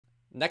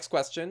Next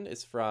question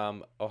is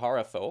from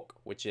O'Hara Folk,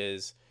 which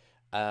is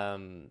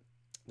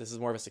this is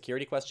more of a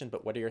security question,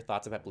 but what are your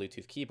thoughts about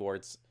Bluetooth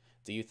keyboards?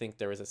 Do you think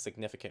there is a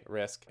significant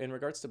risk in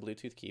regards to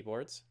Bluetooth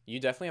keyboards? You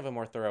definitely have a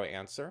more thorough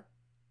answer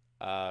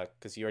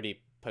because you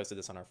already posted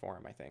this on our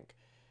forum, I think.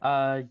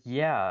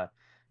 Yeah.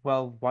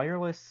 Well,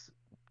 wireless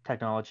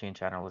technology in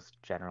general is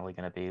generally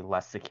going to be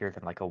less secure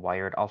than like a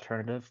wired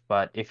alternative.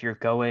 But if you're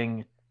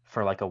going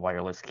for like a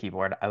wireless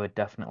keyboard, I would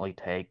definitely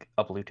take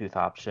a Bluetooth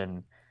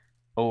option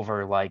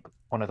over like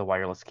one of the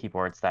wireless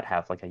keyboards that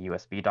have like a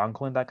USB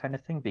dongle and that kind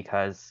of thing,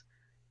 because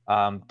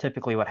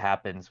typically what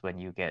happens when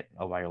you get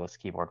a wireless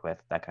keyboard with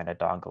that kind of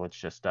dongle, it's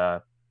just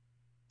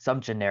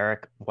some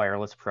generic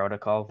wireless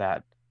protocol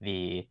that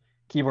the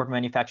keyboard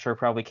manufacturer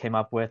probably came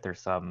up with, or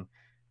some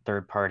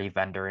third-party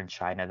vendor in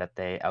China that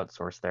they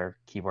outsource their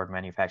keyboard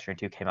manufacturing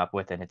to came up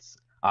with, and it's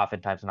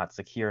oftentimes not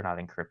secure, not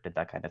encrypted,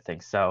 that kind of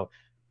thing. So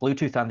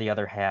Bluetooth, on the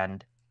other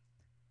hand,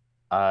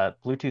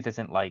 Bluetooth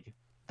isn't like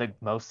the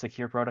most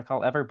secure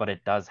protocol ever, but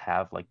it does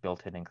have like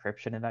built-in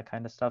encryption and that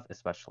kind of stuff,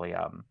 especially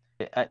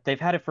they've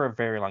had it for a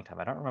very long time.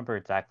 I don't remember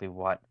exactly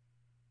what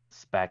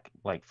spec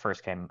like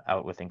first came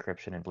out with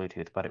encryption in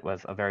Bluetooth, but it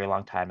was a very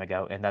long time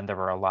ago. And then there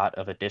were a lot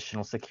of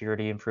additional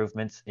security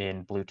improvements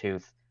in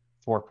Bluetooth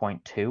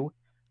 4.2,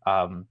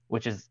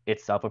 which is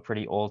itself a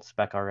pretty old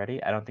spec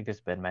already. I don't think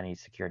there's been many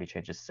security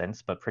changes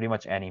since, but pretty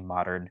much any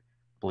modern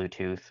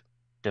Bluetooth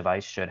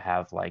device should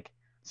have like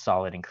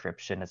solid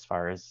encryption as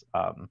far as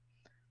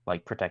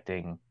like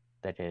protecting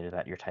the data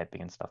that you're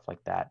typing and stuff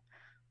like that.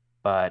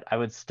 But I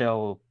would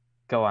still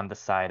go on the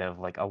side of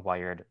like a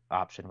wired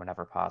option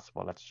whenever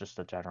possible. That's just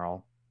a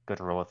general good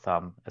rule of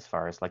thumb as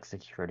far as like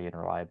security and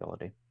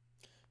reliability.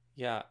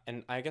 Yeah,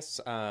 and I guess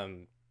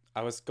I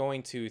was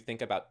going to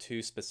think about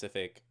two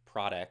specific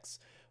products.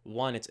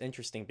 One, it's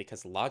interesting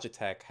because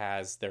Logitech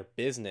has their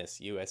business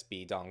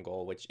USB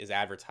dongle, which is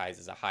advertised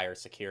as a higher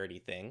security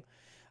thing.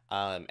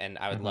 And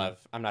I would Hmm.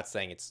 love, I'm not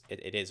saying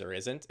it is or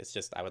isn't, it's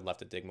just I would love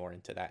to dig more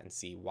into that and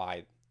see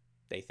why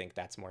they think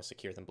that's more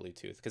secure than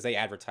Bluetooth because they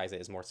advertise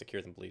it as more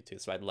secure than Bluetooth.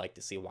 So I'd like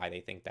to see why they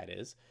think that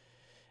is.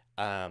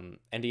 And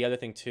the other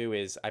thing too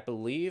is I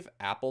believe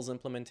Apple's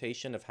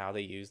implementation of how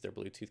they use their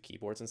Bluetooth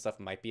keyboards and stuff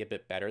might be a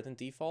bit better than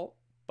default,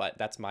 but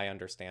that's my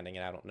understanding,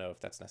 and I don't know if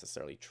that's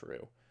necessarily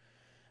true.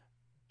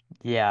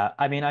 Yeah,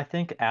 I mean, I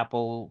think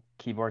Apple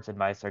keyboards and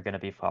mice are going to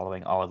be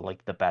following all of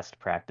like the best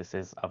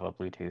practices of a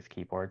Bluetooth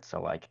keyboard.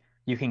 So like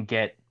you can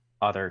get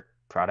other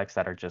products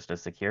that are just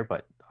as secure,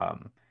 but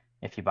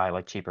if you buy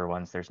like cheaper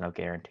ones, there's no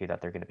guarantee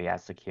that they're going to be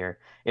as secure.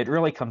 It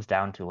really comes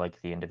down to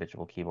like the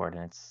individual keyboard,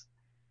 and it's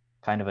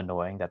kind of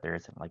annoying that there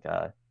isn't like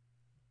a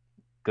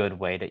good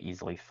way to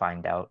easily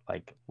find out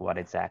like what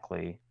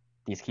exactly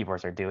these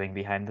keyboards are doing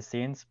behind the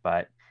scenes.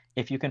 But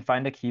if you can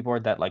find a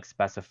keyboard that like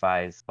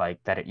specifies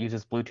like that it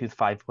uses Bluetooth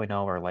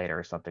 5.0 or later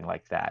or something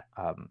like that,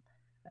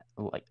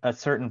 like a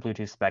certain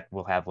Bluetooth spec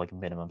will have like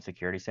minimum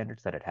security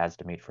standards that it has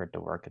to meet for it to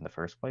work in the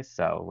first place.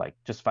 So like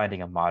just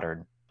finding a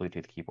modern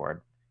Bluetooth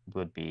keyboard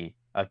would be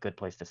a good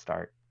place to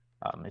start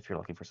if you're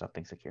looking for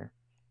something secure.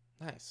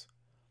 Nice.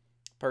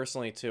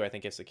 Personally, too, I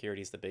think if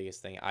security is the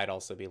biggest thing, I'd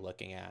also be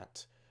looking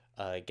at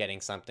getting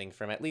something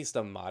from at least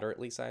a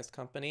moderately sized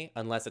company,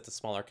 unless it's a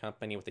smaller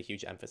company with a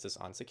huge emphasis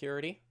on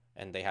security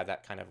and they have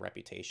that kind of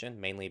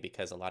reputation, mainly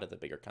because a lot of the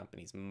bigger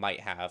companies might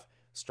have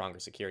stronger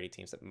security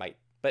teams that might,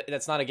 but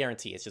that's not a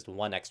guarantee. It's just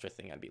one extra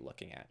thing I'd be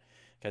looking at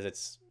because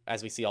it's,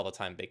 as we see all the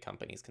time, big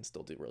companies can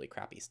still do really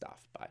crappy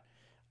stuff. But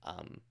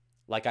um,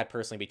 like I'd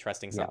personally be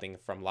trusting Yeah. something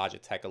from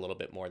Logitech a little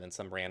bit more than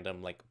some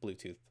random like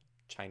Bluetooth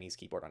Chinese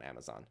keyboard on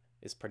Amazon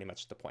is pretty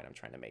much the point I'm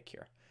trying to make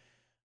here.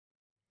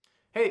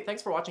 Hey,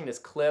 thanks for watching this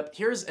clip.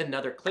 Here's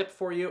another clip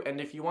for you, and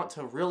if you want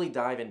to really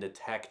dive into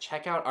tech,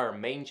 check out our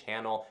main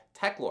channel,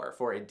 Techlore,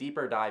 for a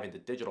deeper dive into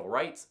digital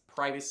rights,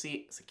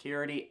 privacy,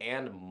 security,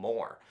 and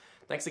more.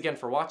 Thanks again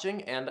for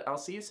watching, and I'll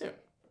see you soon.